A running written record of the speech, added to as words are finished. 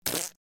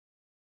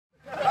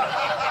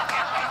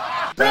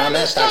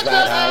Frumess talks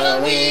about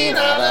Halloween,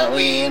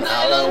 Halloween,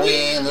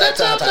 Halloween. Let's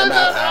all talk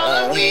about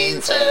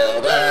Halloween,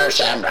 Silver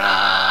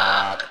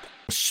Shamrock.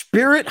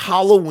 Spirit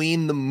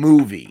Halloween, the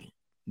movie.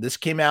 This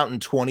came out in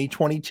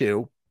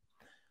 2022.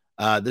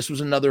 This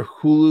was another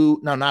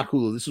Hulu. No, not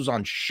Hulu. This was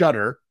on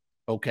Shudder.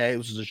 Okay.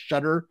 This was a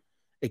Shudder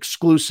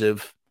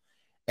exclusive.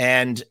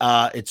 And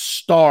it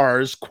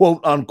stars,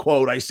 quote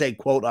unquote, I say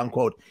quote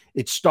unquote,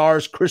 it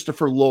stars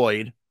Christopher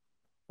Lloyd,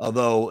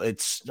 although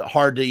it's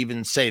hard to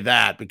even say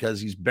that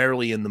because he's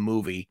barely in the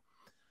movie.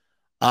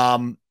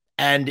 And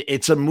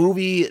it's a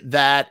movie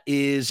that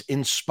is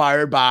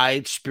inspired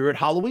by Spirit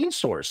Halloween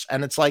source.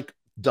 And it's like,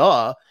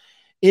 duh.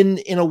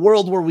 In a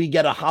world where we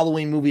get a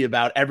Halloween movie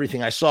about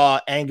everything, I saw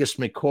Angus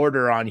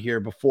McCorder on here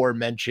before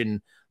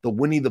mention the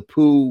Winnie the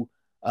Pooh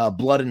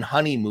Blood and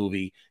Honey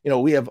movie. You know,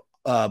 we have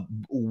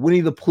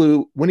Winnie the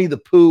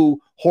Pooh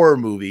horror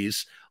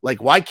movies.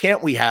 Like, why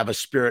can't we have a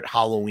Spirit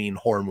Halloween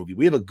horror movie?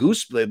 We have a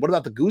what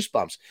about the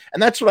Goosebumps?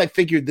 And that's what I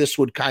figured this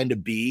would kind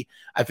of be.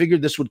 I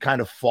figured this would kind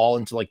of fall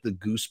into like the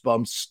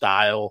Goosebumps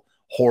style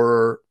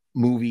horror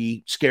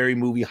movie, scary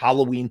movie,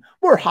 Halloween,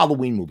 or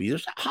Halloween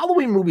movies.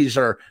 Halloween movies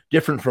are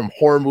different from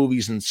horror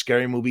movies and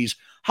scary movies.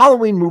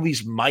 Halloween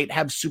movies might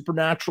have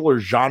supernatural or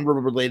genre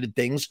related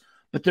things,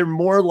 but they're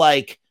more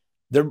like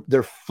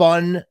they're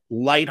fun,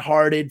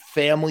 lighthearted,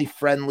 family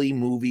friendly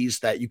movies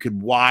that you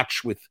could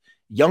watch with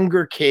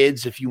younger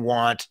kids if you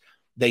want.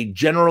 They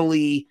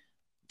generally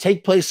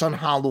take place on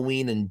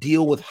Halloween and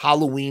deal with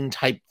Halloween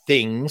type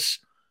things,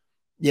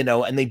 you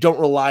know, and they don't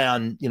rely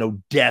on, you know,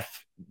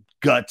 death,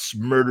 guts,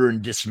 murder,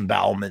 and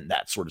disembowelment,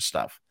 that sort of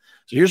stuff.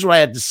 So here's what I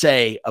had to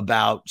say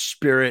about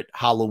Spirit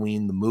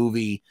Halloween, the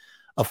movie.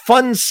 A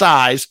fun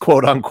size,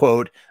 quote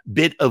unquote,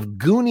 bit of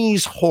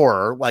Goonies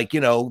horror, like,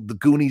 you know, the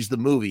Goonies, the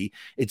movie.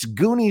 It's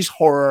Goonies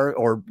horror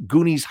or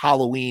Goonies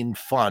Halloween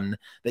fun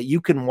that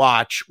you can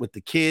watch with the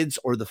kids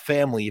or the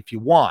family if you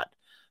want.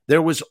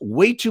 There was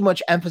way too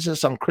much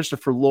emphasis on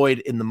Christopher Lloyd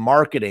in the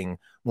marketing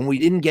when we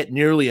didn't get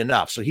nearly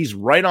enough. So he's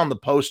right on the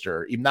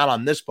poster, even not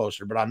on this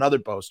poster, but on other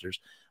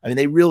posters. I mean,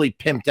 they really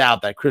pimped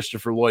out that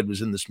Christopher Lloyd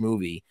was in this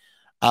movie.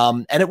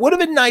 And it would have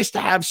been nice to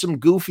have some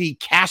goofy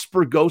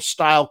Casper Ghost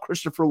style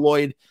Christopher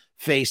Lloyd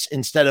face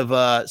instead of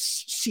a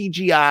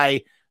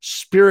CGI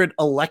Spirit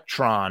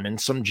Electron and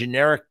some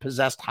generic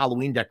possessed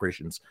Halloween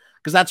decorations.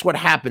 Because that's what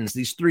happens.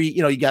 These three,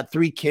 you know, you got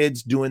three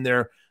kids doing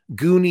their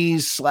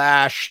Goonies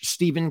 /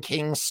 Stephen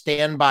King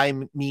Stand By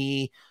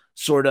Me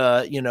sort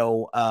of, you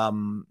know,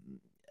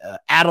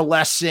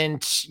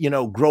 adolescent, you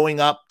know, growing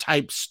up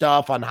type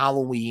stuff on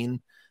Halloween,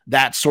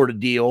 that sort of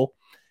deal.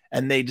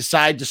 And they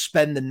decide to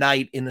spend the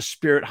night in a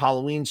Spirit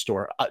Halloween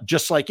store.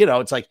 Just like, you know,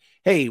 it's like,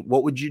 hey,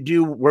 what would you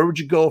do? Where would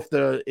you go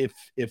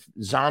if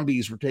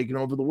zombies were taking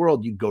over the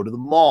world? You'd go to the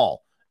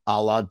mall, a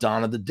la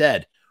Dawn of the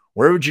Dead.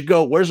 Where would you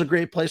go? Where's a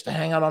great place to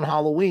hang out on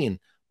Halloween?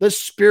 The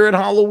Spirit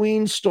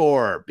Halloween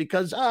store,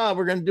 because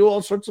we're going to do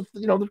all sorts of,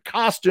 you know, the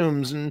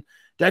costumes and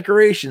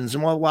decorations,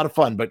 and we'll have a lot of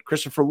fun. But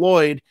Christopher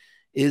Lloyd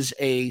is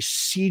a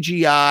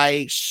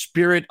CGI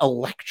Spirit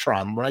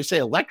Electron. When I say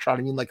electron,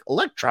 I mean like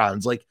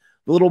electrons, like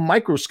the little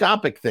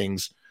microscopic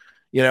things.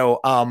 You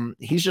know,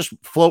 he's just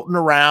floating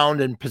around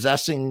and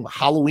possessing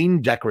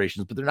Halloween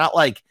decorations, but they're not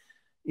like,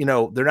 you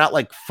know, they're not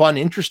like fun,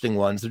 interesting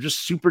ones. They're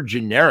just super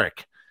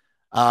generic.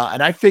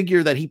 And I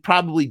figure that he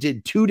probably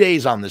did 2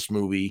 days on this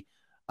movie.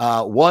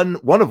 One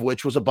of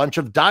which was a bunch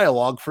of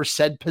dialogue for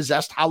said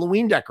possessed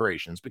Halloween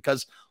decorations,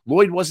 because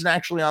Lloyd wasn't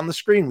actually on the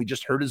screen. We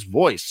just heard his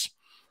voice.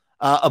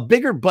 A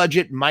bigger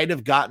budget might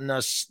have gotten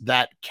us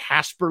that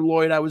Casper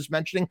Lloyd I was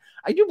mentioning.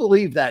 I do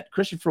believe that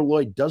Christopher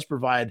Lloyd does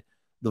provide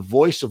the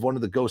voice of one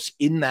of the ghosts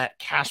in that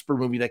Casper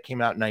movie that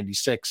came out in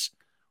 96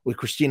 with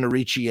Christina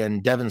Ricci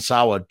and Devon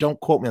Sawa. Don't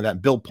quote me on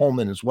that. Bill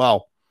Pullman as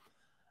well.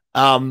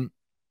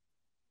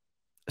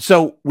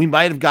 So we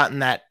might have gotten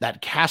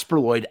that Casper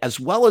Lloyd, as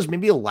well as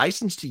maybe a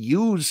license to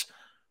use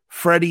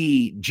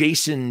Freddy,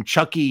 Jason,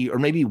 Chucky, or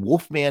maybe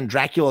Wolfman,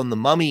 Dracula, and the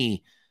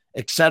Mummy,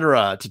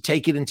 etc., to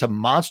take it into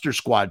Monster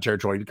Squad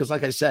territory. Because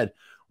like I said,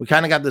 we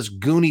kind of got this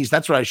Goonies.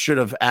 That's what I should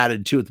have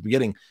added to at the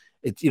beginning.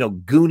 It's, you know,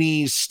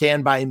 Goonies,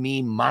 Stand By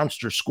Me,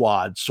 Monster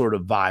Squad sort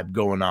of vibe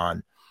going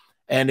on.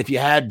 And if you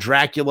had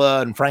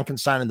Dracula and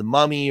Frankenstein and the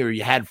Mummy, or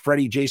you had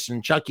Freddy, Jason,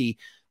 and Chucky,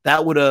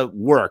 that would have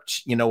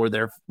worked, you know,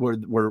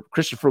 where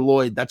Christopher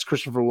Lloyd, that's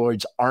Christopher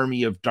Lloyd's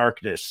Army of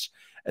Darkness,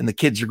 and the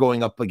kids are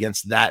going up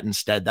against that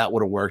instead. That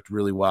would have worked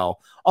really well.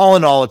 All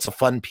in all, it's a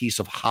fun piece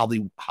of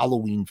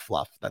Halloween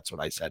fluff. That's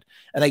what I said.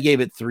 And I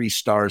gave it 3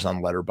 stars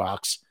on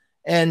Letterboxd.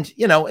 And,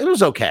 you know, it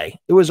was okay.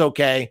 It was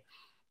okay.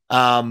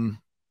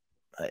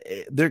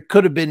 There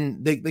could have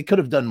been, they could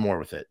have done more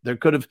with it. They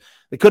could have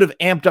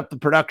amped up the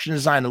production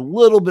design a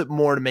little bit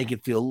more to make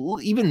it feel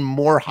even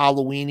more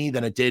Halloween-y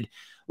than it did.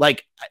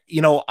 Like,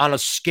 you know, on a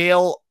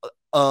scale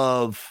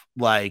of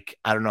like,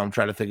 I don't know, I'm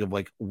trying to think of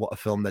like a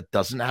film that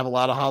doesn't have a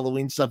lot of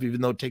Halloween stuff, even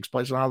though it takes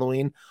place on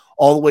Halloween,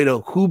 all the way to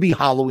Who Be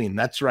Halloween.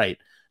 That's right.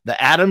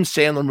 The Adam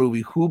Sandler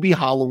movie, Who Be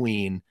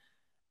Halloween,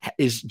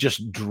 is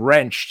just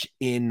drenched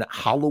in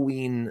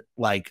Halloween,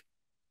 like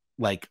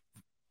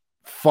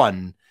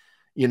fun.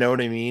 You know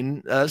what I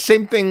mean?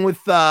 Same thing with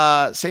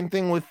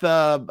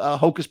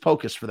Hocus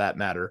Pocus, for that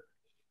matter.